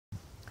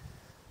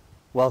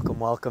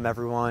Welcome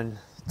everyone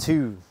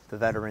to the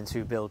Veterans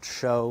Who Build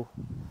show.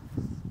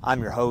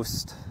 I'm your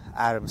host,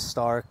 Adam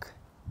Stark.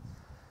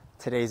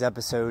 Today's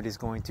episode is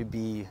going to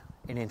be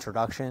an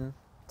introduction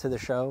to the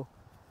show.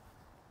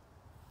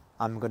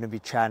 I'm going to be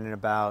chatting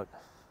about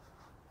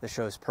the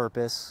show's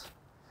purpose,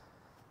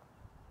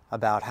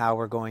 about how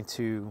we're going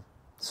to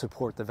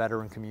support the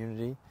veteran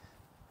community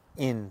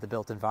in the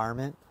built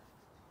environment.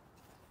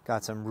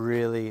 Got some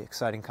really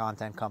exciting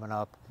content coming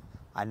up.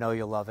 I know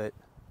you'll love it.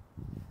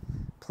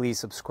 Please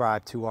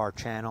subscribe to our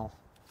channel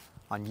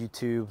on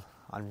YouTube,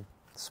 on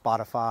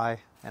Spotify,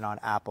 and on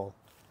Apple.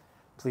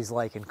 Please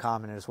like and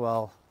comment as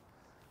well.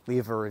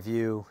 Leave a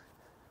review.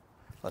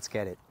 Let's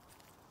get it.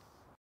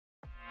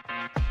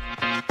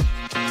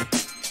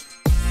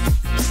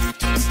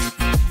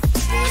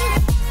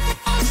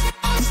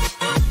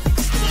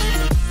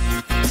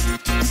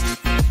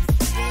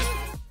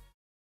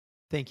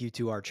 Thank you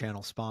to our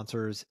channel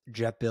sponsors,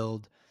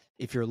 Jet.Build.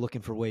 If you're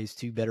looking for ways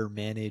to better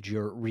manage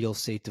your real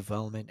estate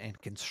development and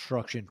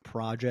construction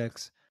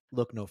projects,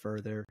 look no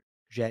further.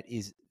 Jet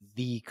is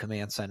the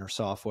command center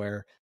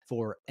software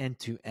for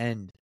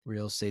end-to-end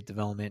real estate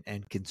development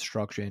and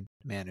construction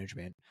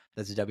management.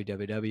 That's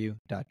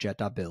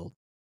www.jet.build.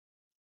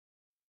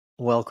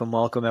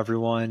 Welcome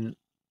everyone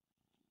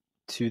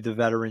to the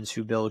Veterans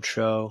Who Build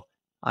show.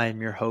 I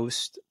am your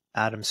host,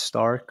 Adam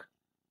Stark.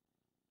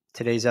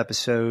 Today's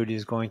episode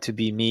is going to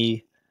be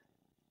me.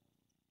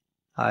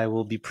 I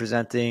will be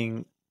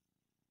presenting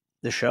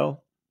the show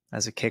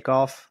as a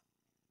kickoff,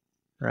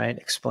 right?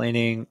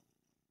 Explaining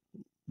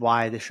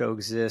why the show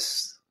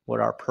exists, what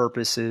our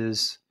purpose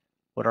is,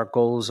 what our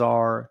goals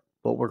are,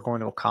 what we're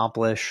going to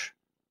accomplish,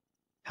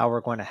 how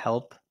we're going to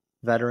help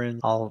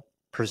veterans. I'll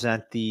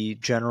present the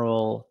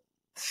general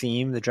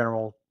theme, the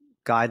general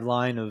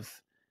guideline of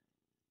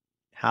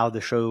how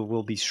the show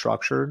will be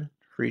structured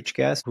for each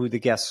guest, who the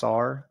guests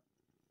are.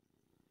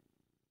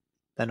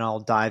 Then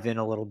I'll dive in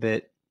a little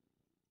bit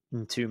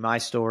into my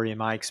story and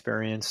my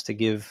experience to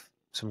give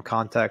some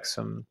context,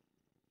 some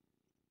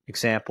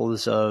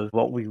examples of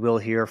what we will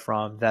hear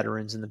from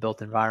veterans in the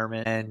built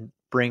environment, and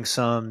bring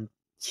some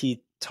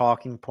key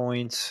talking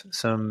points,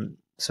 some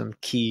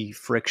key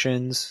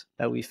frictions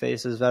that we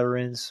face as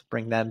veterans,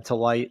 bring them to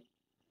light.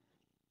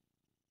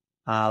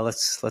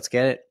 Let's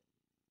get it.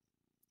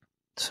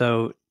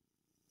 So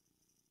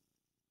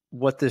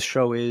what this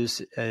show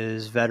is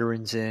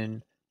veterans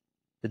in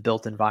the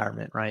built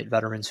environment, right?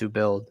 Veterans who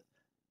build.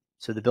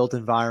 So the built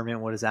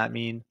environment, what does that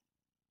mean?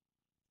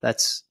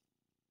 That's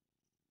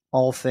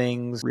all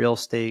things real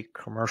estate,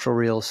 commercial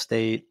real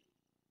estate,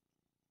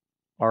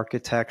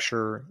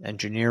 architecture,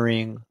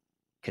 engineering,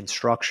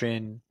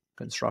 construction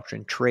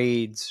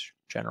trades,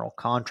 general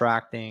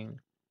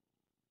contracting,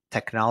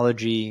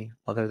 technology,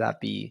 whether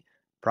that be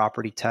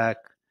property tech,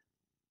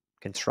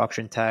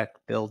 construction tech,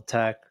 build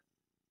tech,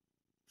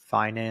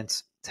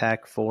 finance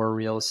tech for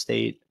real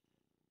estate,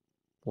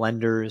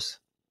 lenders.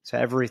 So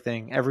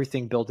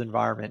everything built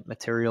environment,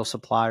 material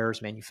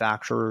suppliers,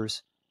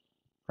 manufacturers,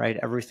 right?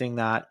 Everything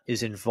that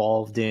is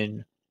involved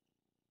in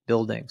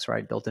buildings,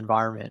 right? Built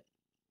environment,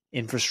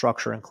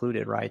 infrastructure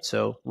included, right?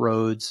 So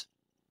roads,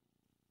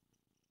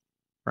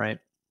 right?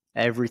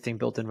 Everything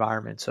built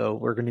environment. So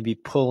we're going to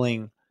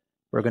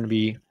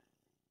be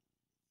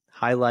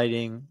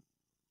highlighting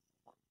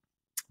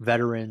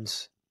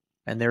veterans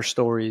and their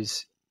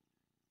stories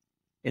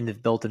in the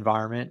built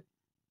environment.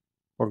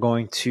 We're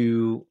going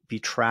to be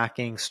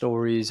tracking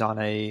stories on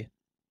a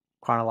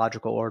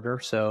chronological order.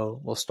 So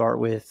we'll start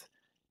with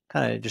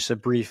kind of just a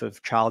brief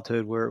of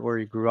childhood, where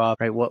you grew up,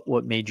 right?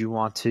 What made you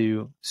want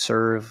to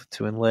serve,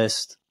 to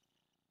enlist,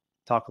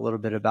 talk a little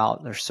bit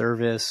about their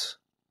service.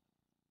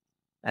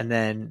 And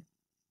then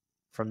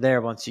from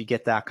there, once you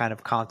get that kind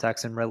of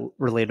context and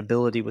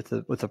relatability with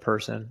the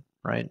person,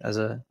 right? As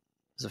a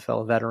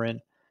fellow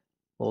veteran,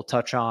 we'll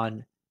touch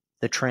on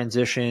the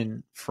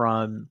transition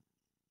from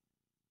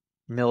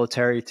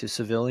military to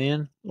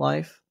civilian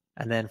life,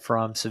 and then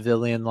from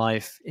civilian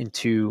life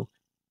into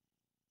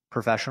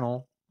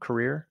professional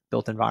career,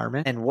 built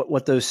environment, and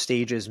what those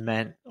stages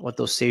meant, what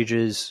those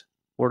stages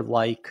were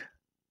like,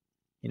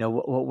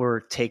 what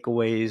were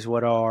takeaways,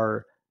 what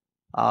are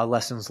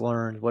lessons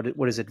learned,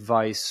 what is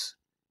advice,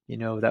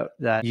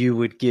 that you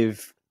would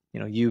give,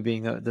 you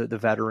being the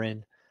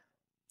veteran,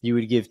 you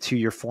would give to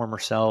your former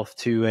self,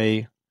 to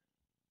a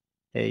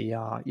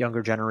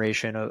younger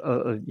generation,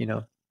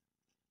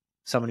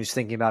 someone who's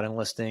thinking about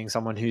enlisting,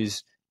 someone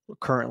who's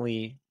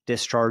currently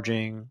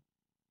discharging,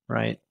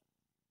 right?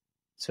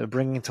 So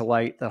bringing to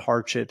light the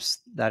hardships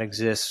that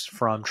exist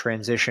from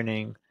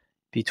transitioning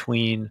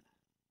between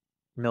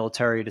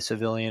military to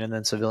civilian and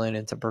then civilian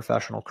into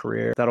professional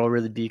career. That'll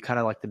really be kind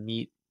of like the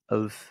meat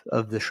of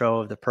the show,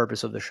 of the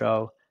purpose of the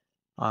show.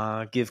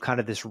 Give kind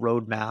of this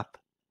roadmap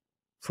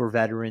for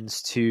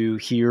veterans to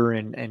hear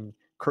and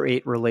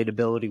create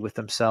relatability with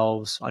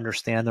themselves,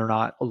 understand they're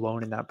not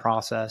alone in that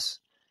process,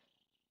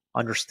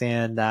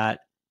 understand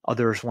that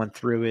others went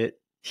through it,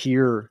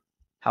 hear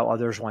how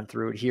others went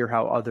through it, hear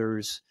how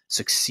others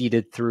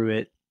succeeded through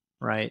it,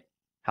 right?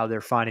 How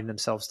they're finding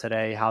themselves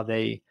today, how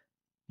they,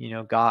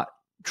 got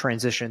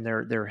transition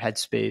their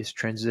headspace,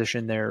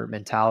 transition their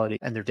mentality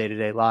and their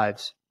day-to-day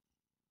lives.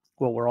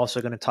 What we're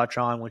also going to touch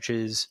on, which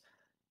is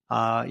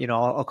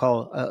I'll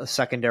call a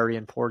secondary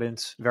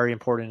importance, very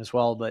important as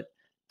well, but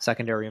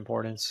secondary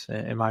importance,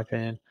 in my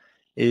opinion,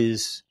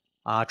 is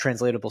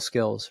translatable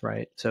skills,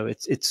 right? So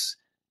it's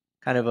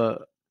kind of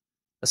a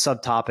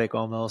subtopic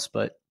almost,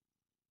 but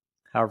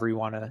however you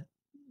want to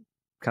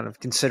kind of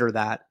consider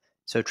that.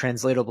 So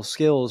translatable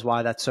skills,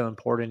 why that's so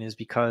important is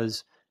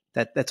because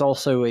that's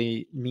also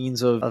a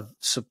means of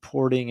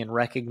supporting and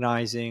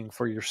recognizing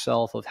for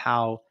yourself of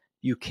how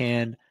you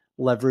can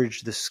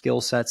leverage the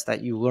skill sets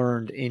that you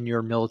learned in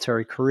your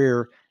military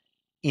career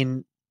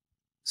in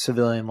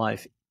civilian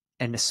life,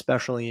 and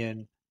especially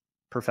in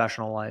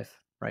professional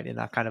life, right? In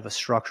that kind of a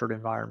structured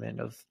environment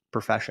of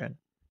profession,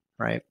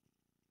 right?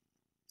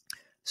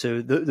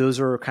 So those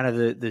are kind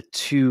of the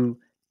two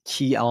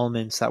key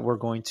elements that we're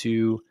going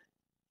to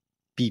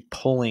be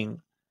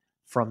pulling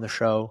from the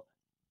show,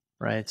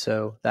 right?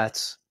 So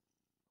that's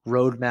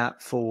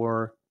roadmap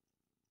for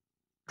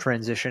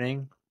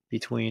transitioning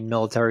between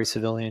military,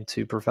 civilian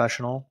to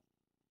professional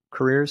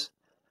careers,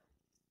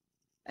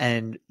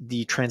 and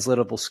the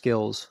translatable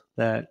skills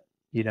that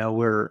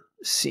we're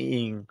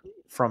seeing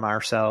from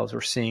ourselves,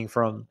 or seeing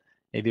from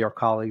maybe our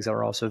colleagues that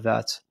are also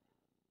vets,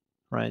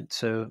 right?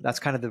 So that's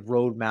kind of the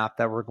roadmap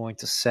that we're going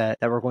to set,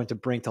 that we're going to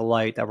bring to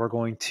light, that we're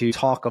going to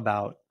talk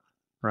about,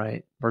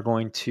 right? We're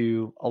going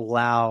to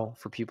allow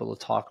for people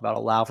to talk about,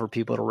 allow for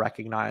people to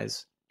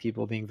recognize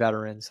people being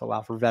veterans,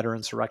 allow for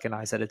veterans to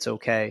recognize that it's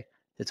okay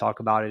to talk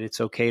about it.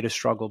 It's okay to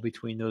struggle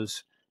between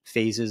those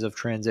phases of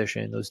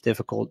transition, those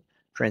difficult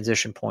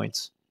transition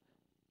points.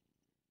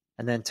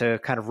 And then to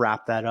kind of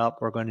wrap that up,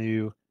 we're going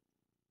to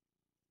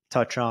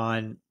touch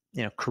on,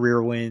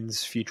 career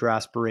wins, future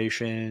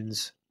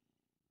aspirations,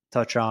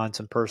 touch on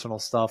some personal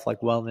stuff like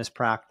wellness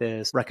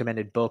practice,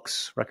 recommended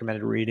books,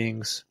 recommended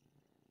readings.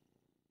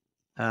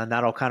 And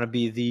that'll kind of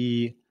be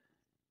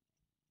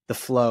the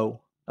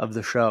flow of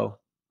the show.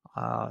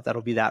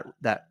 That'll be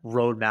that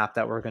roadmap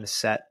that we're going to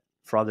set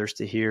for others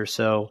to hear.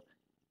 So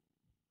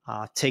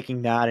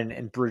taking that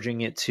and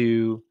bridging it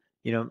to,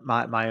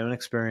 my own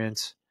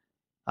experience.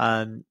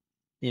 I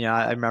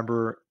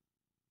remember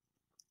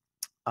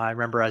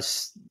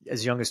as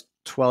young as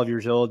 12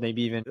 years old,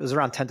 maybe even it was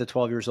around 10 to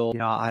 12 years old.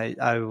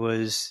 I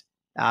was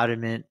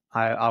adamant.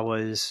 I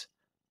was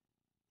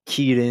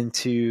keyed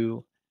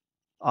into,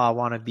 I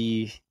want to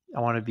be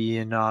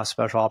in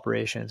special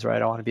operations,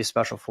 right? I want to be a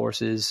special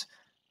forces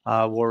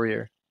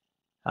warrior.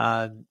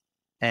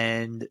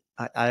 And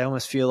I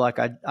almost feel like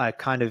I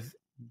kind of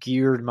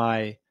geared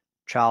my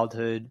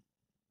childhood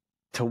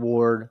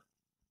toward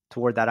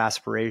that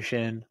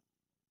aspiration,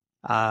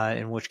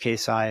 in which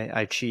case I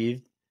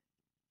achieved.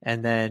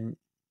 And then,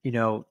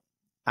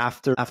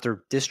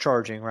 after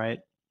discharging, right,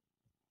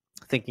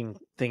 thinking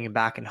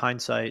back in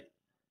hindsight,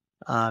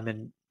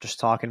 and just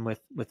talking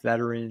with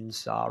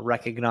veterans,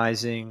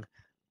 recognizing,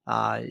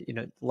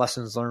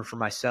 lessons learned for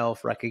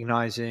myself,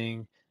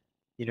 recognizing,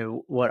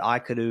 what I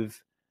could have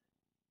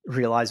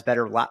realized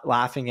better,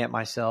 laughing at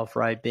myself,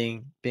 right,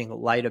 being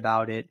light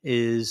about it,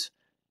 is,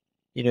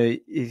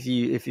 if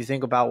you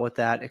think about what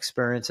that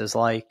experience is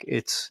like,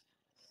 it's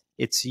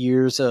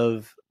years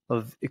of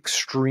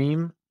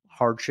extreme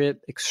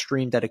hardship,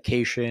 extreme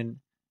dedication,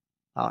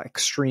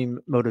 extreme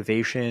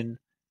motivation,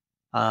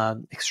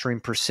 extreme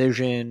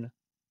precision,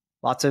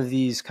 lots of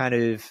these kind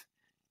of,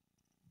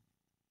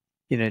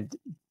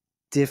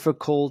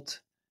 difficult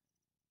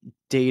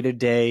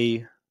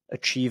day-to-day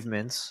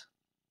achievements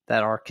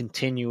that are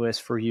continuous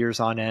for years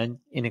on end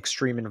in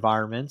extreme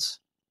environments.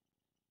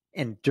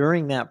 And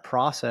during that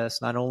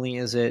process, not only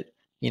is it,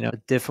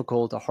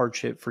 difficult, a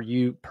hardship for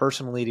you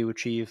personally to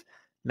achieve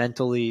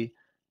mentally,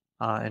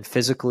 and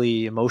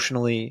physically,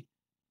 emotionally,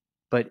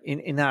 but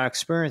in that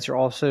experience, you're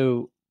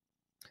also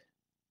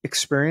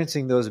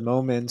experiencing those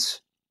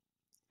moments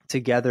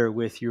together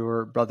with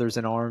your brothers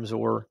in arms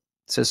or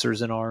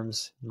sisters in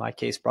arms. In my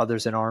case,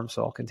 brothers in arms,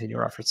 so I'll continue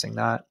referencing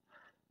that.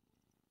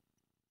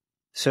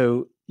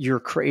 So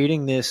you're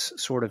creating this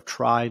sort of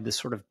tribe, this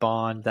sort of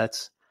bond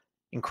that's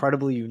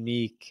incredibly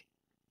unique,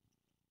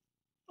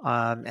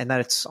 and that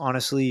it's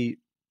honestly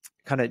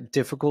kind of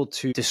difficult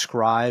to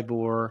describe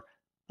or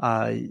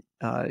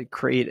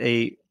create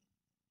a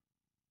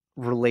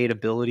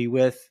relatability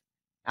with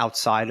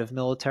outside of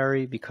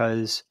military,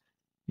 because,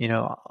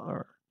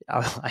 or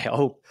I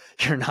hope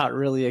you're not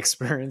really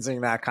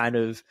experiencing that kind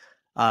of,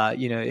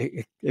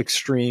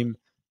 extreme,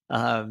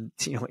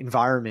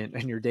 environment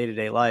in your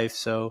day-to-day life.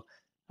 So,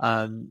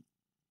 coming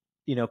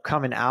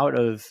out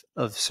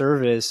of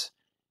service,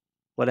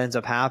 what ends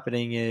up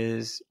happening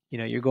is,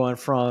 you're going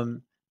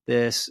from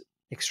this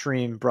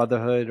extreme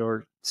brotherhood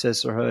or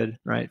sisterhood,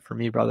 right? For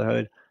me,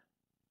 brotherhood.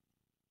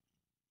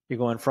 You're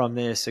going from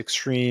this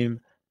extreme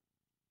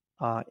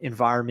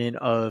environment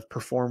of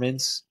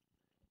performance.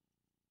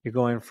 You're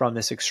going from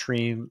this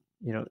extreme,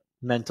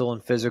 mental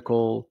and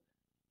physical,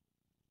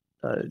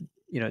 uh,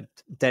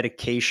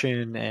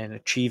 dedication and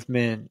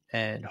achievement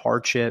and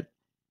hardship,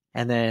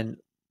 and then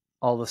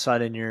all of a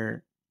sudden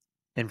you're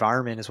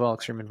environment as well,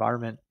 extreme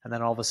environment. And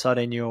then all of a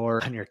sudden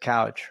you're on your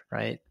couch,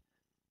 right?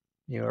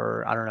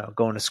 You're, I don't know,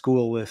 going to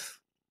school with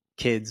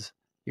kids.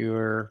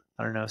 You're,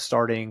 I don't know,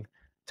 starting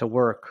to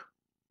work,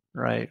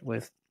 right,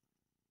 with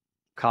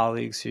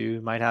colleagues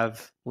who might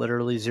have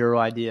literally zero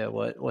idea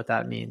what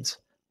that means,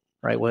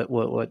 right?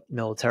 What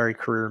military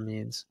career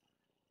means.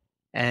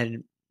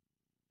 And,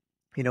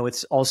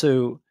 it's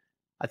also,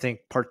 I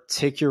think,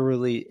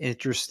 particularly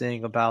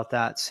interesting about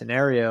that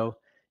scenario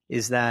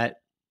is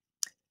that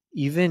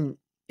even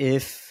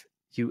if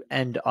you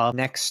end up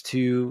next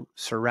to,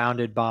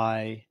 surrounded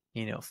by,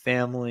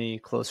 family,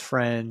 close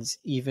friends,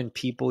 even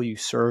people you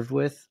served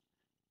with,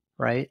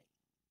 right?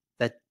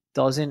 That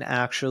doesn't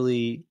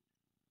actually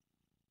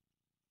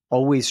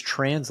always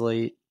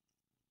translate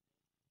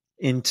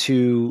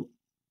into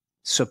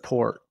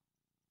support.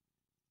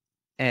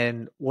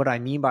 And what I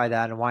mean by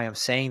that and why I'm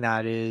saying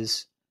that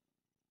is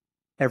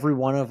every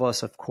one of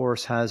us, of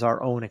course, has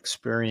our own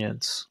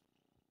experience,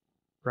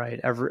 right?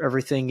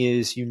 Everything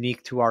is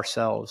unique to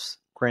ourselves.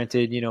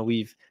 Granted,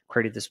 we've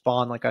created this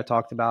bond, like I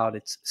talked about.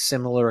 It's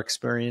similar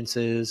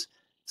experiences,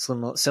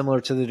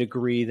 similar to the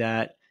degree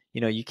that,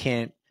 you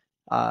can't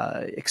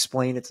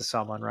explain it to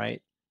someone,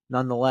 right?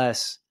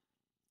 Nonetheless,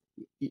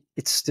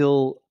 it's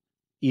still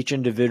each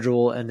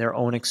individual and their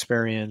own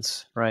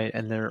experience, right?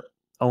 And their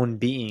own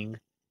being.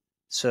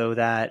 So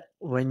that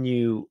when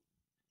you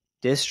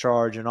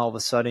discharge and all of a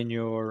sudden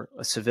you're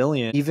a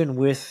civilian, even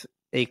with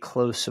a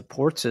close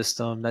support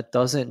system, that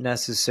doesn't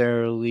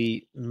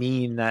necessarily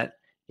mean that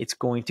it's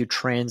going to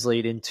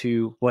translate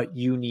into what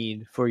you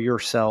need for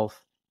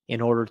yourself in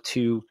order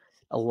to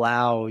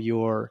allow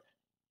your,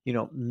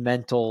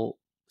 mental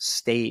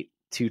state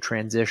to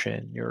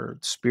transition, your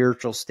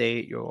spiritual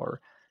state, your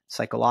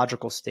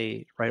psychological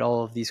state, right?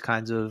 All of these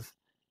kinds of,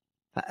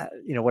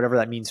 whatever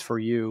that means for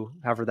you,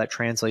 however that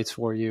translates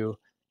for you,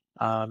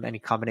 any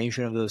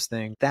combination of those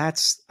things.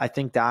 I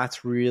think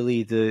that's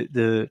really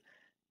the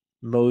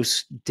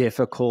most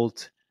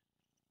difficult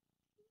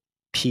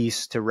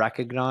piece to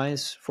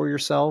recognize for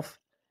yourself.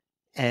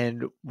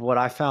 And what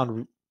I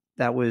found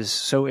that was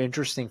so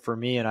interesting for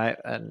me,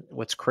 and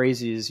what's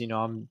crazy is,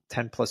 I'm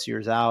 10 plus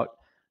years out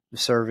of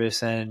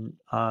service, and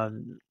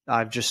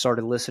I've just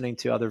started listening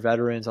to other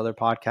veterans, other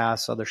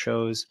podcasts, other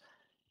shows,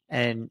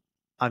 and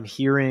I'm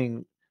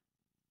hearing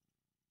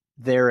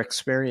their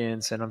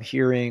experience and I'm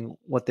hearing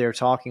what they're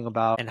talking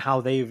about and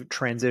how they've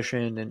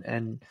transitioned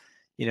and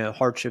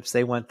hardships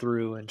they went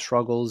through and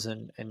struggles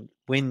and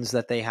wins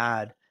that they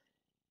had.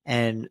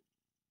 And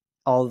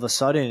all of a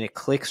sudden it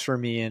clicks for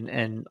me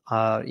and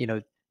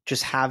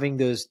just having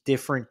those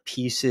different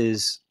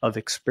pieces of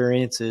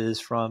experiences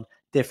from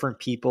different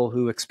people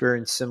who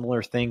experienced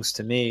similar things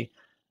to me,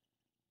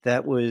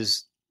 that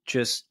was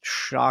just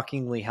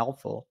shockingly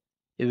helpful.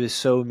 It was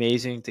so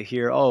amazing to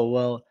hear, oh,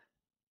 well,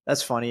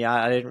 that's funny.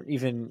 I didn't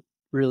even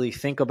really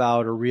think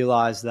about or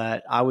realize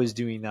that I was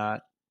doing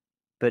that.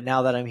 But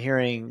now that I'm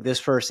hearing this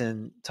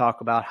person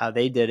talk about how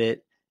they did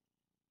it,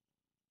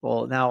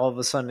 well, now all of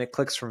a sudden it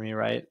clicks for me,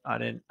 right? I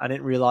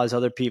didn't realize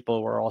other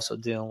people were also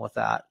dealing with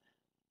that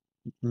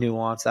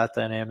nuance, that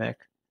dynamic.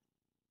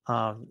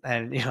 And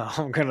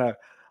I'm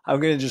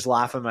gonna just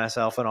laugh at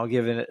myself, and I'll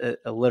give it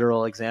a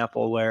literal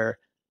example where,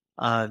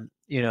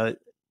 you know,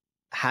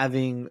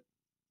 having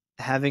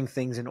having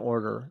things in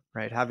order,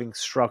 right? Having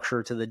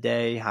structure to the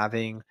day,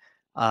 having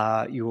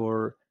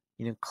your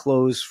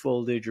clothes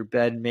folded, your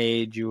bed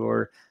made,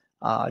 your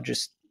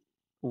just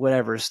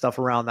whatever stuff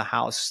around the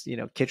house,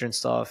 kitchen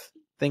stuff,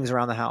 things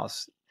around the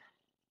house,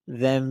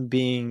 them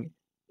being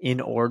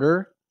in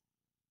order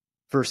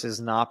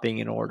versus not being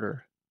in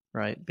order,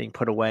 right? Being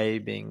put away,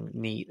 being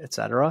neat,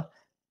 etc.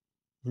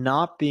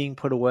 Not being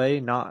put away,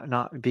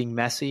 not being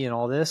messy, and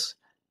all this.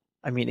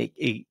 I mean,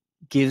 it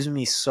gives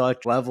me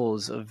such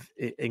levels of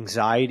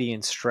anxiety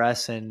and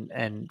stress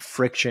and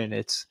friction.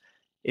 It's.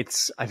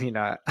 I mean,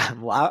 I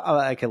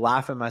can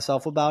laugh at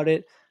myself about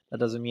it. That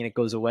doesn't mean it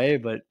goes away,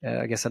 but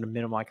I guess at a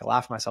minimum, I can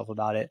laugh at myself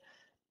about it.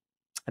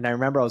 And I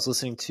remember I was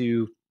listening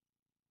to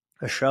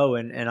a show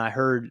and I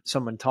heard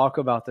someone talk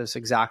about this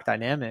exact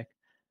dynamic,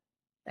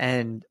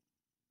 and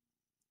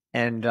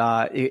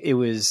it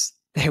was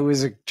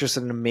just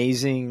an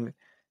amazing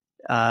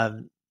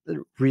um,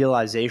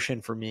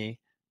 realization for me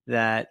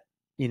that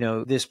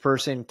this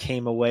person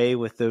came away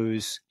with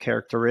those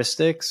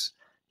characteristics,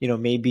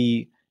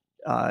 maybe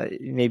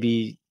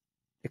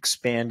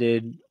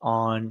expanded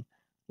on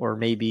or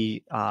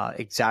maybe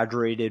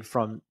exaggerated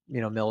from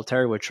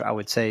military, which I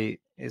would say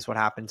is what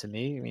happened to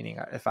me. Meaning,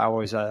 if I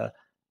was a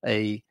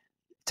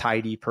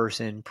tidy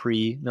person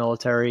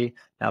pre-military,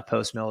 now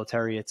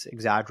post-military, it's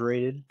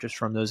exaggerated just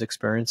from those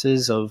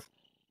experiences of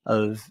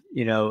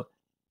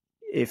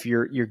if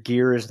your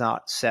gear is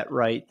not set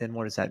right, then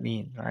what does that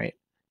mean, right?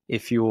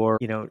 If you're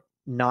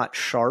not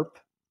sharp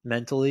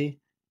mentally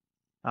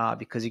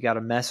because you got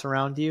a mess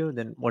around you,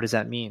 then what does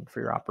that mean for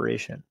your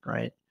operation,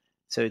 right?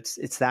 So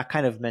it's that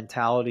kind of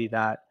mentality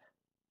that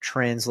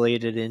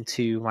translated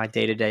into my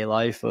day-to-day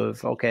life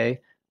of, okay,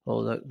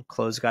 well, the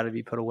clothes got to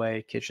be put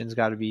away, kitchen's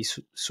got to be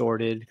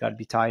sorted, got to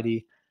be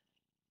tidy,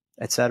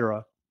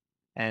 etc.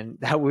 And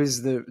that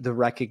was the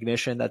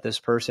recognition that this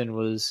person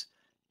was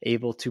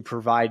able to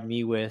provide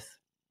me with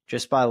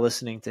just by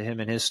listening to him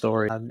and his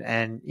story.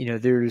 And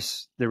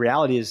there's the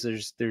reality is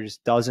there's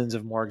dozens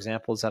of more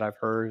examples that I've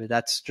heard.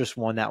 That's just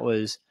one that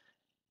was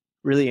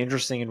really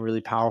interesting and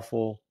really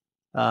powerful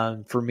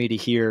for me to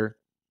hear,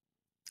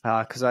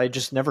 because I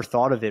just never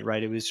thought of it.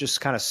 Right, it was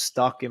just kind of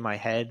stuck in my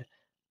head,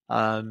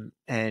 and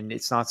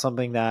it's not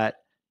something that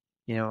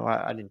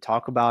I didn't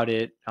talk about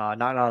it,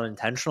 not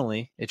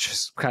intentionally. It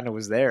just kind of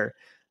was there.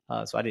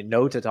 So I didn't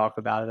know to talk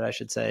about it, I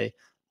should say.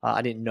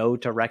 I didn't know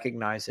to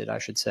recognize it, I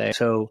should say.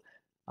 So,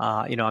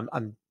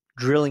 I'm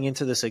drilling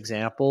into this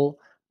example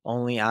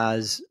only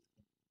as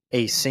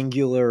a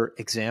singular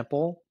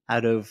example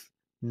out of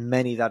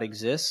many that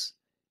exist.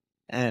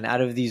 And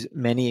out of these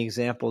many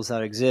examples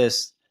that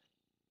exist,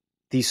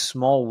 these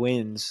small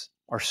wins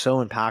are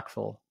so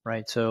impactful,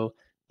 right? So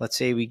let's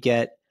say we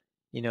get,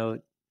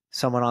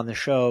 someone on the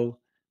show.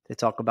 They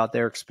talk about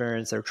their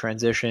experience, their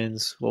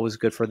transitions, what was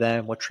good for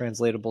them, what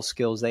translatable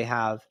skills they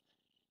have,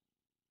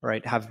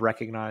 right? Have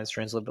recognized,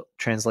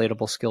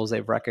 translatable skills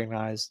they've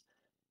recognized.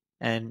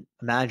 And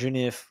imagine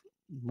if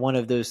one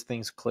of those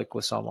things click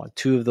with someone,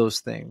 two of those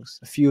things,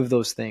 a few of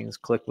those things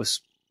click with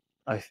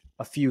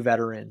a few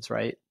veterans,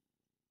 right?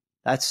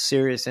 That's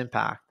serious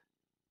impact.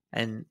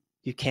 And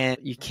you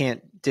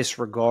can't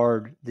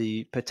disregard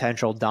the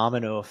potential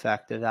domino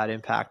effect of that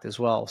impact as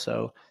well.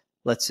 So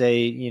let's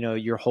say,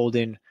 you're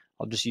holding,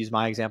 I'll just use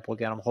my example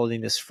again. I'm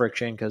holding this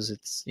friction because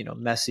it's,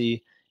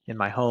 messy in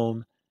my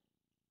home,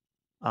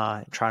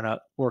 trying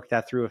to work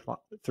that through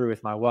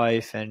with my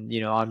wife. And,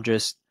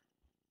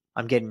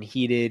 I'm getting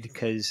heated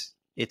because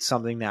it's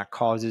something that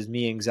causes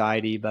me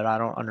anxiety, but I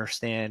don't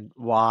understand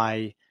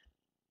why.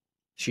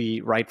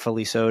 She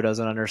rightfully so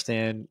doesn't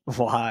understand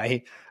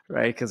why,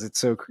 right? Because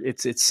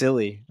it's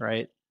silly,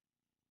 right?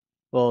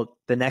 Well,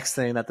 the next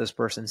thing that this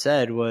person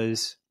said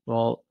was,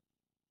 well,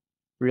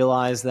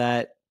 realize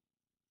that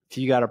if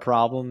you got a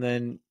problem,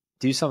 then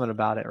do something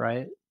about it,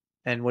 right?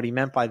 And what he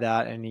meant by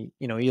that, and he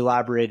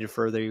elaborated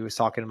further. He was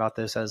talking about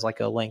this as like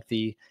a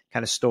lengthy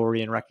kind of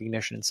story and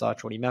recognition and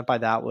such. What he meant by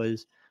that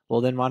was, well,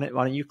 then why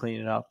don't you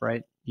clean it up,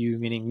 right? You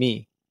meaning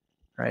me,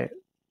 right?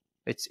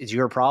 It's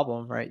your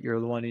problem, right? You're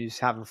the one who's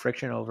having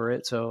friction over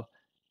it. So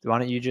why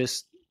don't you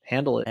just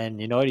handle it?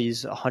 And you know what?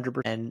 He's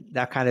 100%. And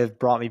that kind of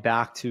brought me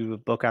back to a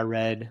book I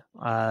read,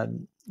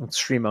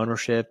 Extreme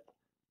Ownership.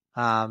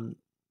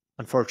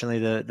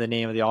 Unfortunately, the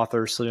name of the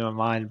author is slipping my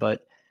mind,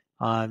 but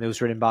it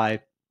was written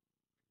by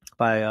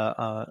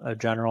a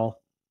general,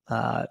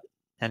 and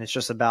it's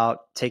just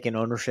about taking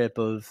ownership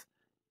of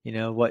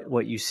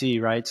what you see,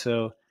 right?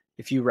 So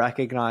if you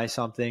recognize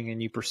something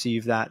and you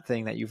perceive that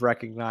thing that you've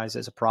recognized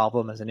as a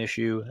problem, as an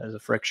issue, as a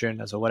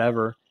friction, as a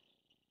whatever,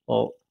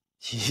 well,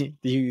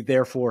 you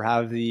therefore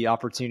have the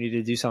opportunity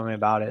to do something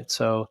about it.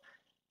 So,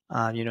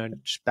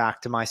 just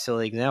back to my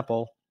silly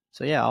example.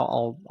 So yeah,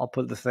 I'll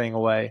put the thing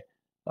away.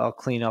 I'll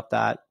clean up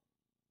that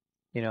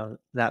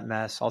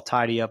mess. I'll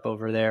tidy up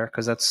over there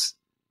because that's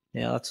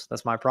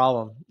my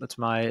problem. That's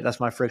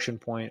my friction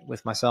point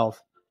with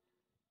myself.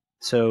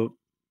 So,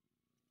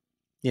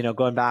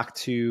 going back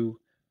to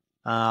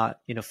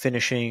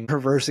finishing,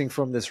 reversing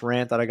from this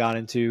rant that I got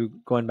into,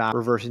 going back,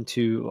 reversing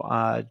to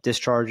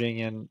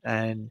discharging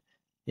and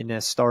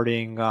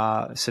starting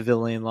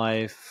civilian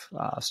life,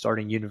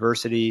 starting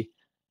university.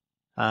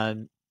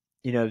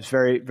 It's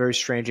very, very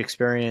strange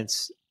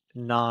experience.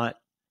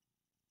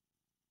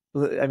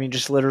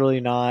 Just literally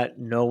not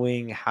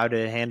knowing how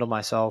to handle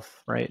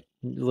myself, right?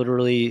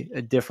 Literally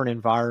a different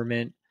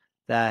environment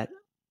that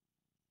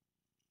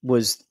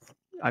was,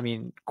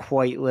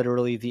 quite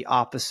literally the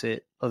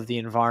opposite of the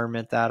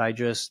environment that I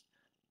just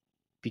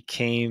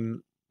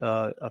became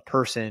a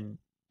person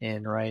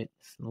in, right?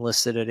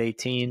 Enlisted at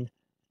 18,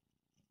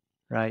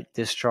 right?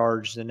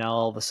 Discharged, and now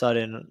all of a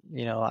sudden,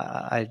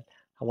 I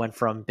went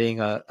from being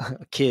a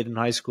kid in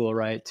high school,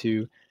 right,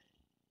 to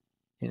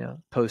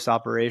post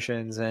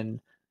operations,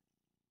 and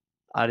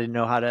I didn't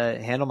know how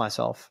to handle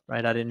myself,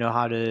 right? I didn't know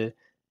how to,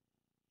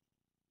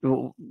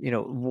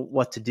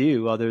 what to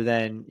do other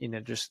than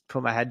just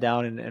put my head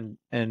down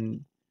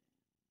and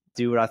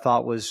do what I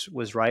thought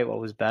was right, what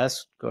was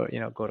best. Go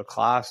to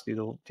class,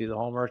 do the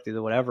homework, do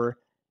the whatever.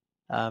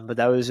 But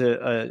that was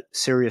a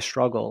serious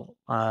struggle,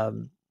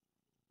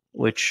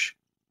 which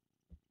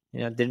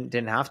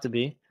didn't have to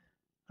be.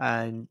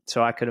 And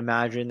so I could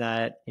imagine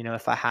that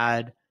if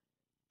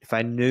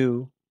I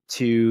knew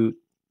to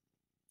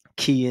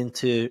key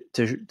into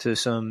to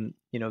some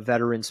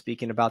veterans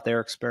speaking about their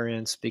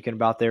experience, speaking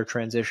about their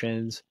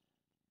transitions,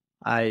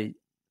 I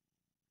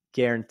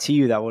guarantee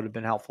you that would have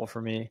been helpful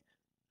for me.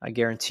 I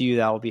guarantee you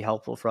that will be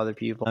helpful for other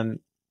people.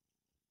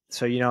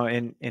 So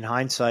in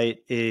hindsight,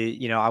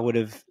 I would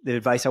have, the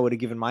advice I would have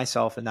given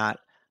myself in that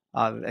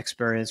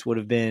experience would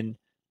have been,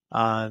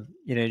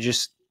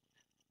 just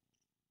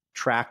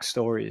track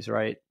stories,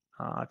 right?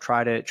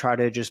 Try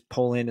to just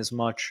pull in as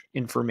much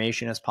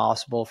information as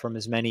possible from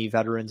as many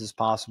veterans as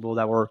possible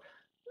that were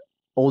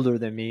older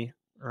than me,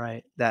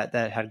 right? That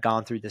had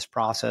gone through this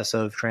process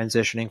of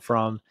transitioning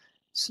from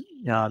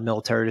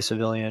military to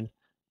civilian.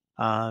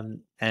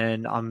 And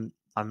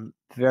I'm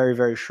very,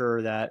 very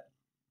sure that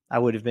I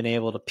would have been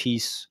able to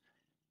piece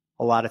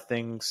a lot of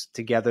things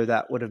together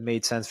that would have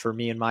made sense for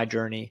me in my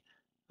journey,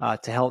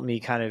 to help me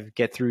kind of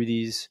get through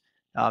these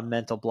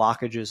mental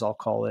blockages, I'll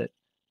call it,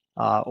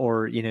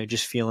 or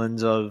just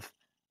feelings of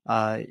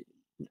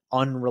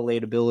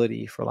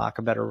unrelatability, for lack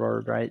of a better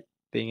word, right?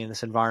 Being in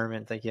this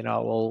environment, thinking,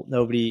 oh well,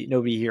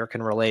 nobody here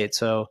can relate,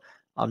 so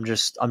I'm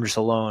just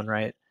alone,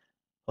 right?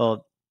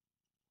 Well,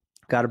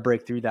 got to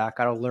break through that.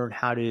 Got to learn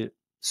how to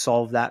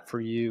solve that for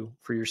you,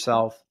 for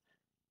yourself.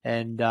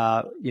 And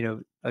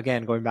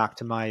again, going back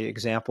to my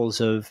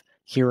examples of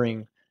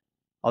hearing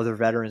other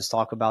veterans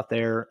talk about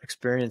their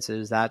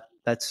experiences,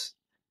 that's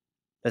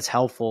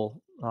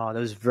helpful. That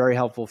was very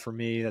helpful for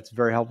me. That's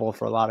very helpful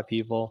for a lot of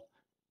people.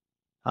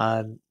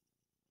 Um,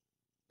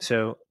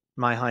 so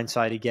my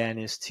hindsight again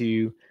is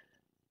to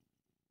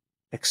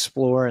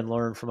explore and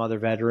learn from other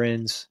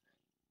veterans,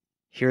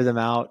 hear them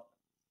out,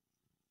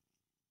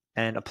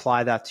 and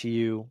apply that to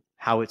you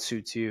how it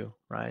suits you,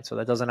 right? So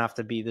that doesn't have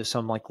to be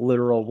some like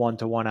literal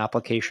one-to-one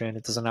application.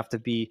 It doesn't have to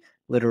be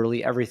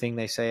literally everything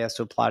they say has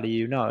to apply to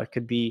you. No, it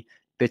could be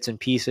bits and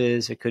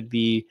pieces. It could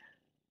be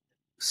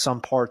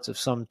some parts of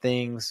some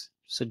things.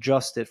 Just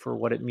adjust it for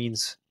what it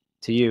means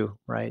to you,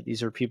 right?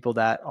 These are people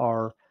that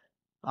are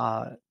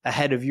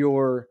ahead of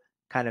your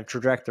kind of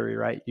trajectory,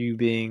 right? You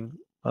being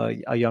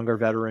a younger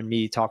veteran,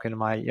 me talking to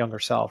my younger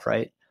self,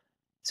 right?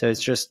 So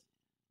it's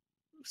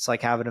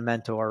like having a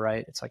mentor,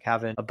 right? It's like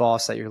having a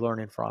boss that you're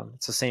learning from.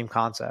 It's the same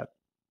concept.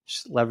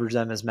 Just leverage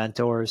them as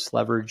mentors,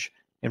 leverage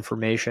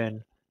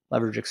information,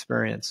 leverage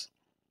experience.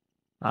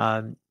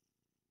 Um,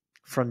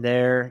 from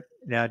there,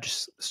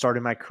 just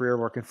started my career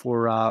working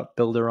for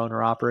builder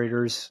owner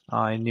operators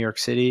in New York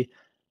City.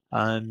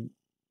 Kind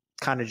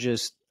of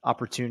just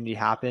opportunity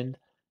happened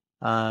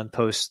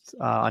post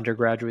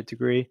undergraduate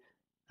degree.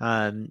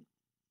 And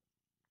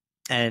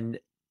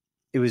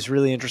it was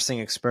really interesting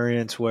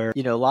experience where,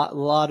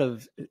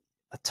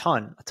 a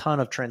ton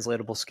of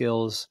translatable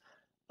skills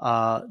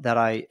that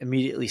I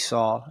immediately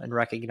saw and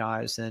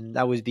recognized. And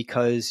that was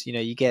because,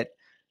 you get,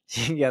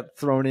 you get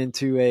thrown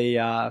into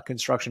a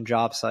construction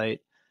job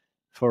site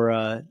for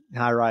a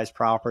high rise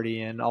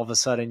property. And all of a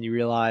sudden you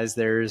realize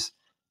there's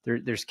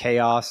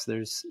chaos,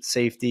 there's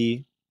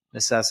safety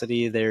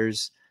necessity,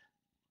 there's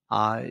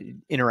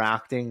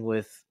interacting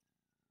with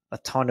a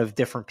ton of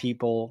different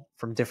people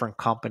from different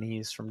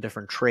companies, from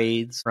different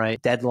trades,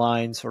 right?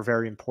 Deadlines are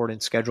very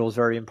important. Schedule is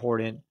very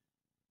important.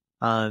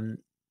 So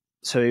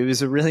it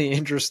was a really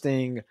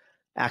interesting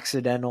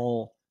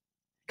accidental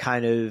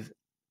kind of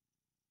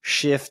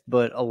shift,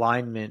 but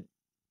alignment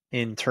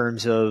in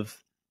terms of,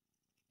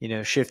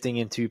 shifting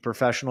into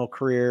professional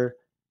career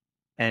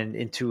and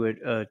into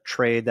a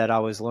trade that I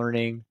was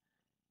learning.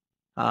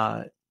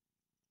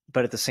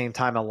 But at the same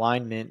time,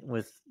 alignment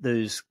with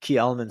those key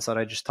elements that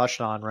I just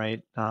touched on,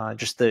 right?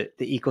 Just the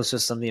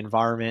ecosystem, the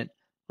environment,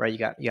 right? You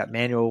got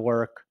manual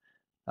work,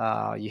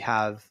 you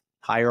have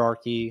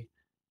hierarchy,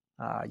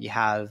 you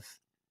have,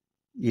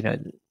 you know,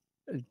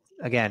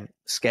 again,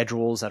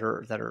 schedules that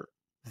are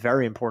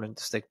very important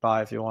to stick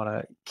by if you want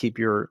to keep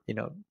your,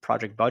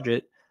 project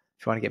budget,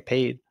 if you want to get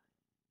paid.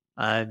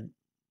 Um,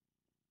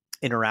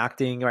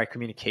 Interacting, right?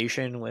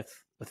 Communication with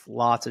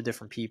lots of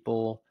different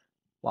people,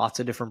 lots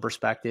of different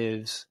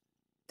perspectives,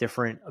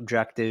 different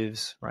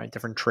objectives, right?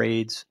 Different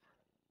trades.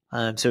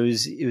 So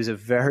it was a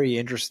very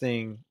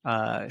interesting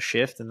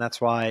shift, and that's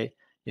why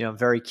I'm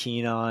very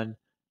keen on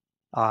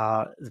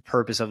the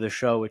purpose of the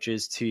show, which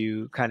is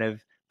to kind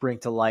of bring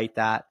to light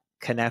that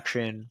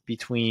connection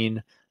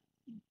between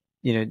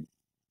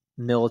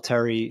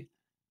military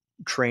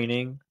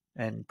training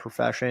and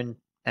profession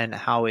and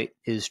how it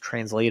is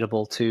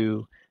translatable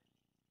to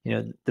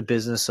the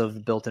business of the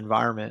built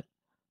environment.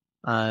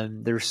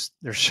 There's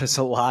just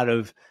a lot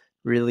of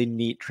really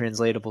neat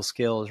translatable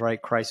skills,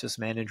 right? Crisis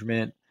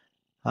management,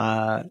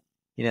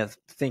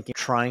 thinking,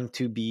 trying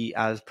to be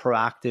as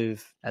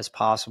proactive as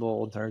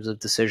possible in terms of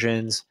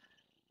decisions,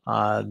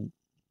 um,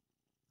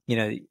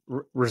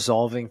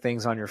 resolving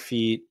things on your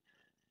feet,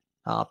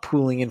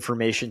 pooling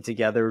information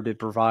together to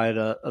provide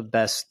a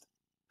best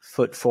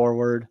foot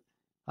forward.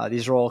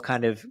 These are all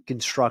kind of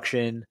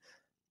construction,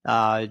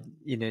 uh,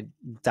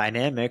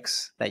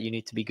 dynamics that you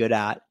need to be good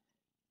at.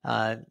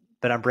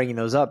 But I'm bringing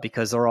those up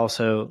because they're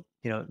also,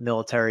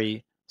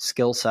 military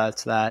skill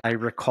sets that I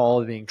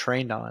recall being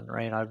trained on,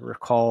 right? I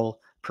recall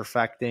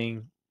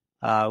perfecting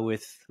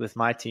with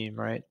my team,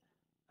 right?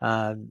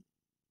 Um,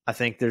 I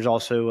think there's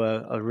also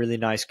a really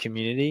nice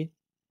community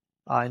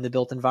in the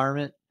built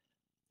environment,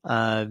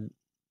 um,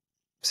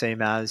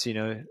 same as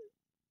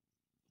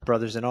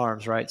brothers in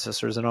arms, right?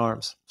 Sisters in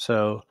arms.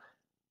 So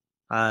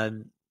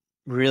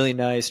really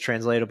nice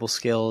translatable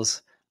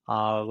skills,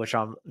 which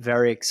I'm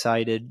very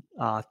excited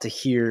to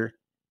hear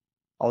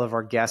all of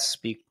our guests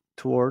speak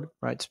toward,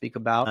 right? Speak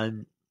about.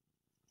 And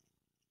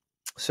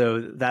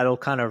so that'll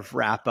kind of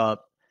wrap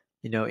up,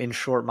 in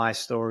short, my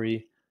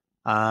story.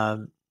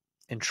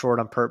 In short,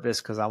 on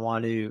purpose, because I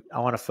want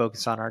to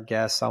focus on our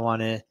guests. I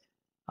want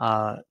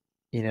to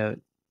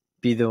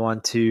be the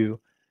one to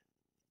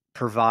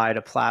provide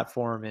a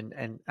platform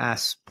and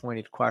ask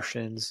pointed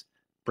questions,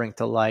 bring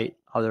to light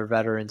other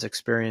veterans'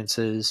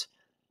 experiences.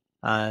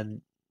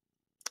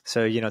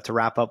 So, to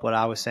wrap up what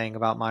I was saying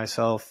about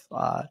myself,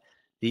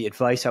 the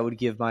advice I would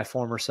give my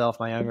former self,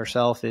 my younger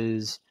self,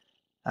 is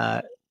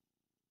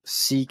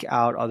seek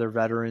out other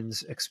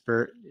veterans,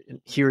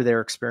 hear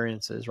their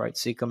experiences, right?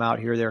 Seek them out,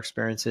 hear their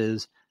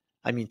experiences.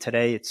 I mean,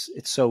 today it's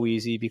so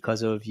easy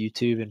because of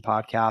YouTube and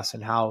podcasts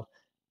and how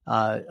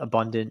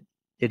abundant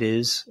it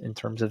is in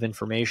terms of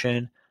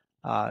information.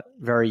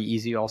 Very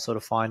easy also to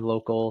find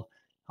local,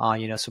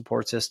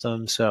 support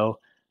systems. So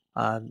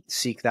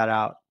seek that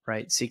out,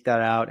 right? Seek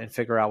that out and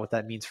figure out what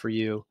that means for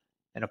you,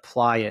 and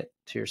apply it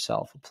to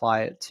yourself.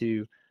 Apply it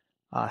to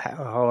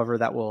however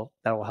that will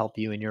help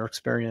you in your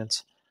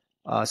experience.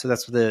 So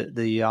that's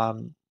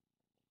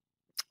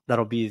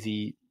that'll be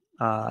the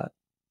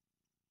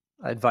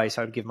advice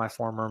I would give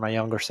my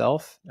younger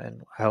self,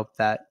 and I hope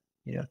that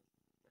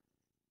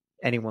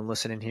anyone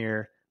listening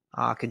here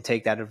can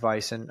take that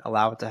advice and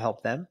allow it to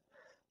help them.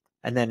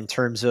 And then in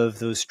terms of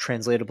those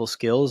translatable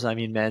skills, I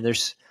mean, man,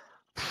 there's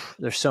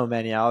so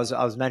many. I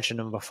was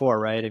mentioning them before,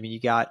 right? I mean, you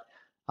got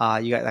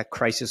that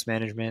crisis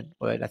management,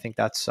 but I think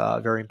that's a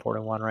very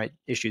important one, right?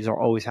 Issues are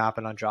always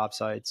happen on job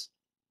sites.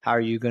 How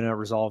are you going to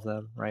resolve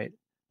them, right?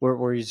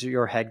 Where is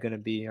your head going to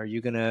be? Are you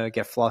going to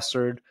get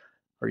flustered?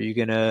 Are you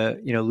going to,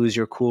 lose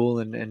your cool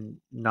and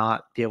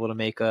not be able to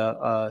make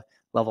a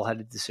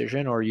level-headed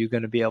decision? Or are you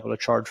going to be able to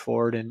charge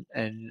forward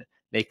and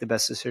make the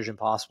best decision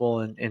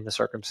possible in the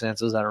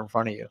circumstances that are in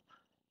front of you?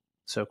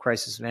 So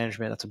crisis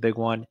management, that's a big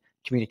one.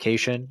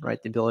 Communication,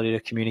 right? The ability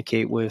to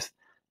communicate with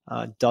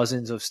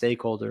dozens of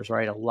stakeholders,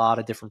 right? A lot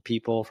of different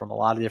people from a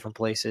lot of different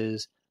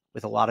places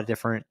with a lot of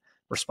different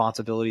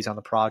responsibilities on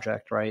the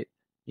project, right?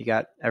 You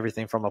got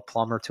everything from a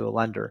plumber to a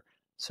lender.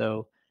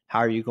 So how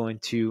are you going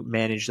to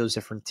manage those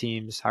different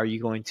teams? How are you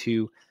going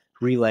to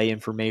relay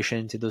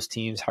information to those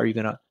teams? How are you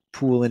going to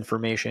pool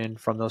information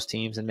from those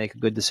teams and make a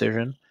good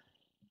decision?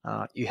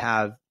 You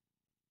have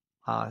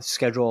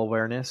schedule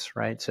awareness,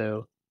 right?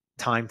 So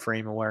time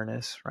frame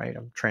awareness, right?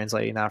 I'm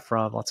translating that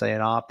from, let's say,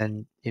 an op,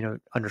 and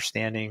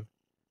understanding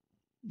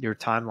your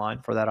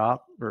timeline for that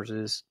op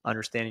versus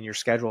understanding your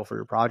schedule for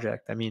your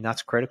project. I mean,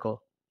 that's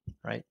critical,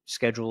 right?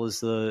 Schedule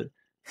is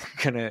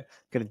gonna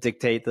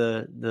dictate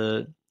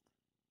the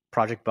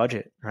project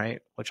budget,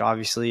 right? Which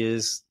obviously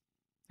is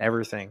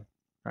everything,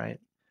 right?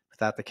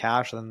 Without the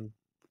cash, then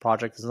the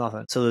project is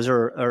nothing. So those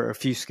are a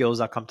few skills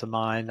that come to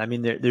mind. I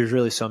mean, there's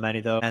really so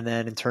many though. And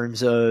then in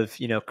terms of,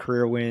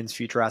 career wins,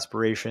 future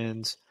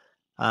aspirations,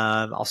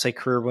 I'll say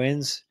career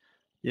wins.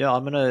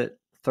 I'm going to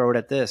throw it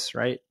at this,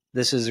 right?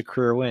 This is a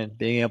career win,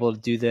 being able to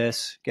do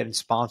this, getting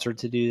sponsored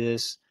to do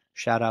this.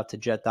 Shout out to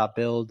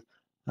Jet.Build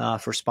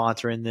for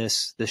sponsoring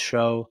this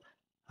show.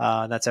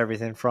 That's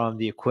everything from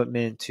the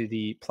equipment to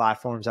the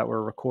platforms that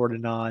we're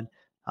recording on,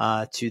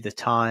 to the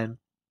time,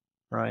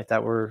 right,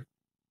 that we're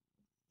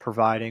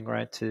providing,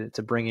 right,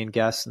 to bring in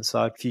guests and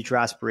such. Future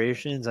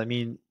aspirations, I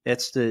mean,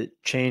 it's to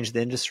change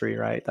the industry,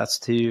 right? That's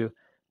to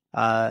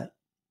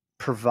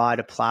provide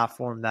a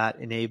platform that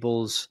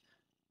enables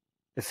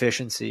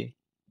efficiency,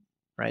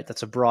 right?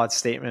 That's a broad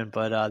statement,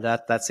 but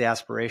that's the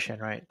aspiration,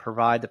 right?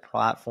 Provide the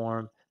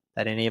platform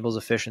that enables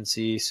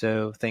efficiency,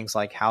 so things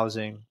like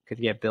housing could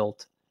get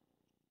built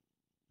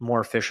more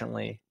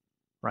efficiently,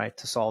 right,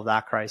 to solve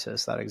that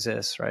crisis that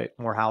exists, right?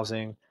 More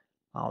housing,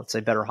 let's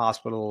say better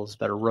hospitals,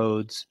 better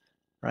roads,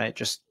 right?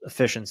 Just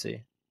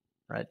efficiency,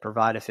 right?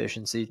 Provide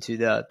efficiency to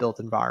the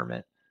built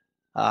environment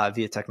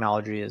via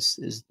technology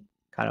is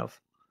kind of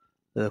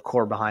the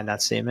core behind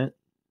that statement.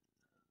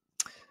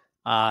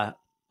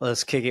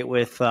 Let's kick it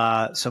with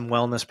some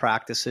wellness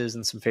practices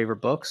and some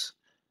favorite books.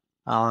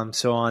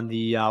 So on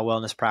the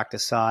wellness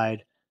practice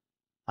side,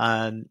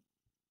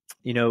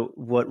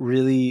 what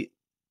really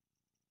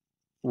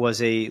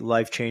was a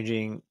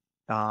life-changing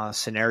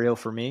scenario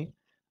for me.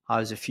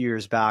 Was a few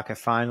years back. I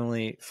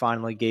finally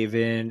gave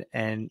in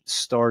and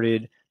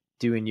started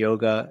doing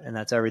yoga, and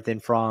that's everything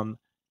from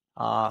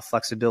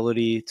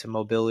flexibility to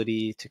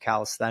mobility to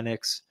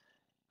calisthenics.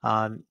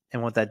 And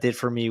what that did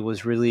for me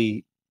was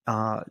really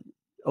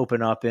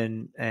open up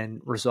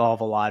and resolve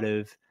a lot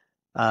of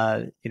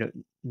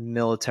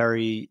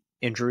military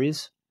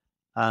injuries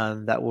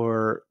that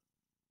were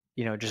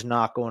just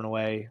not going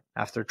away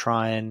after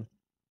trying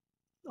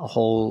a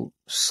whole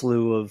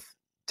slew of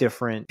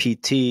different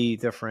PT,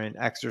 different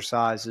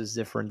exercises,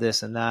 different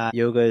this and that.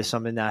 Yoga is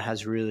something that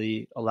has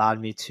really allowed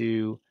me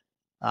to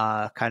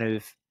kind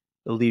of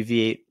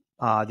alleviate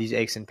these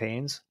aches and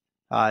pains.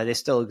 They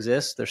still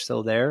exist. They're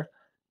still there.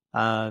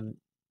 But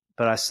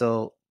I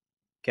still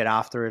get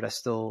after it. I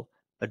still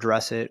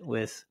address it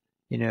with,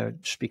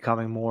 just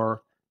becoming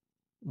more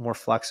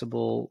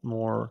flexible,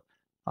 more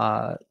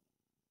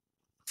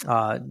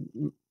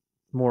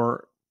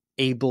more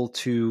able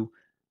to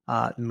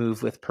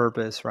move with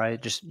purpose,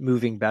 right? Just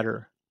moving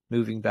better.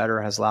 Moving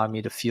better has allowed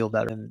me to feel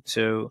better. And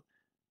so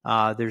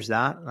there's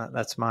that.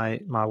 That's my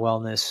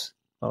wellness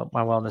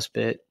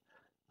bit.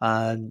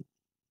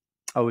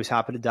 Always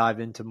happy to dive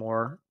into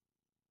more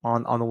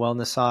on the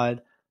wellness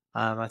side.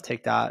 I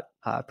take that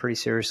pretty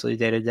seriously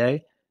day to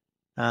day.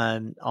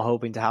 And I'm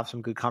hoping to have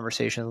some good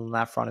conversations on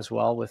that front as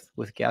well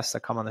with guests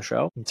that come on the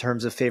show. In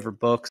terms of favorite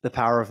books, The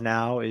Power of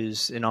Now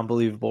is an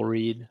unbelievable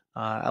read.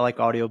 I like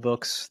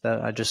audiobooks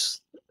that I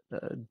just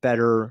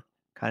better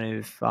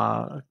kind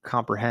of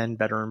comprehend,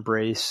 better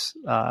embrace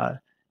the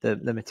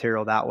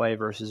material that way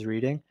versus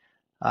reading.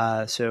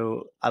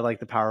 So I like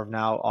The Power of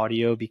Now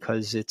audio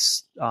because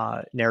it's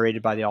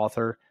narrated by the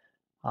author.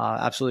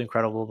 Absolutely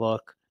incredible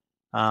book.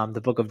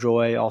 The Book of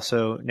Joy,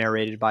 also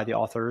narrated by the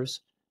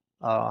authors.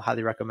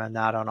 Highly recommend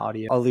that on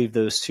audio. I'll leave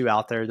those two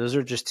out there. Those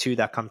are just two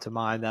that come to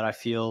mind that I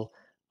feel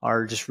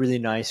are just really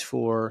nice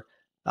for,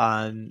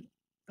 mental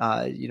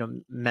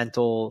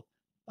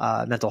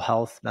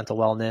health, mental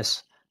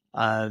wellness.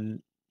 I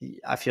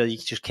feel you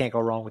just can't go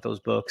wrong with those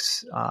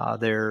books.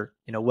 They're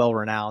well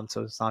renowned,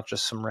 so it's not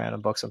just some random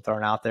books I'm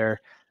throwing out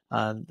there.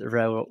 They're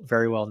very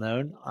very well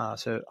known.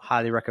 So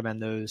highly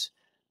recommend those.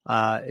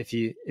 If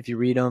you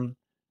read them,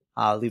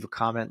 leave a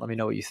comment. Let me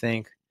know what you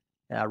think.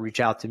 Reach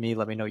out to me.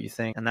 Let me know what you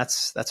think. And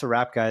that's a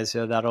wrap, guys.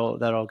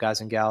 That'll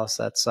guys and gals.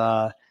 That's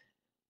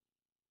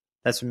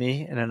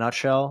me in a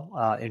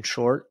nutshell. In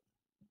short,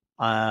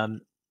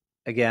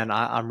 again,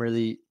 I'm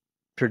really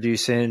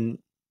producing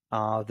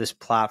this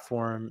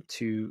platform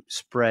to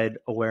spread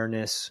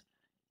awareness,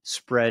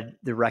 spread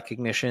the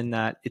recognition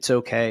that it's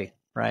okay,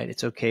 right?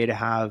 It's okay to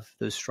have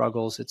those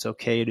struggles. It's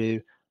okay to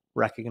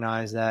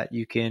recognize that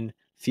you can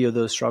feel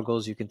those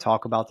struggles. You can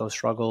talk about those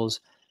struggles,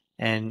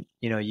 and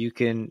you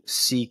can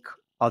seek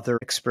other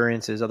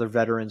experiences, other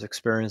veterans'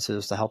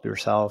 experiences to help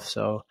yourself.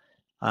 So,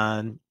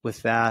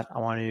 with that, I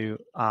want to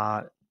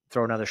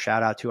throw another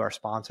shout out to our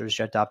sponsors,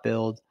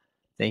 Jet.Build.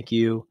 Thank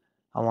you.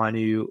 I want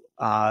to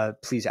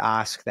please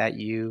ask that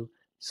you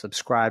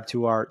subscribe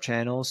to our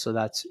channels. So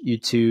that's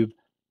YouTube,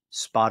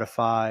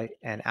 Spotify,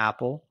 and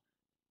Apple.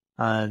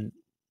 And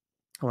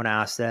I want to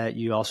ask that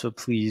you also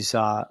please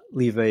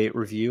leave a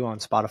review on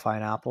Spotify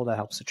and Apple. That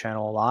helps the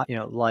channel a lot.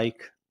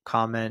 Like,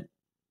 comment,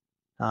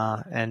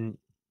 and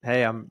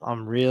hey,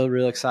 I'm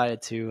real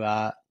excited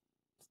to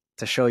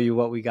show you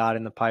what we got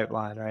in the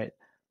pipeline, right?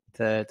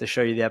 To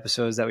show you the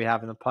episodes that we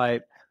have in the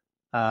pipe,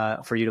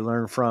 for you to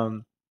learn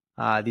from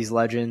these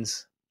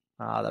legends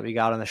that we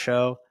got on the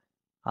show.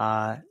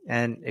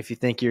 And if you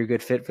think you're a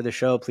good fit for the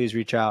show, please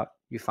reach out.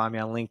 You can find me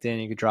on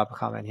LinkedIn. You can drop a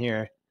comment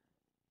here.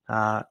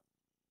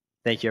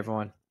 Thank you,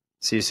 everyone.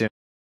 See you soon.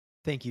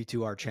 Thank you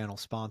to our channel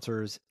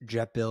sponsors,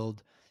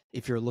 Jet.Build.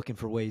 If you're looking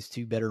for ways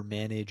to better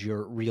manage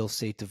your real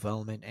estate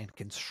development and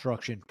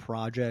construction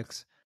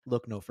projects,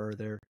 look no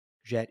further.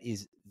 Jet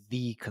is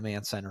the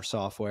command center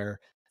software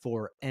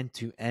for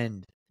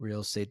end-to-end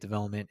real estate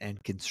development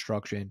and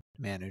construction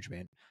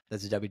management.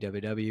 That's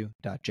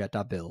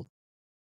www.jet.build.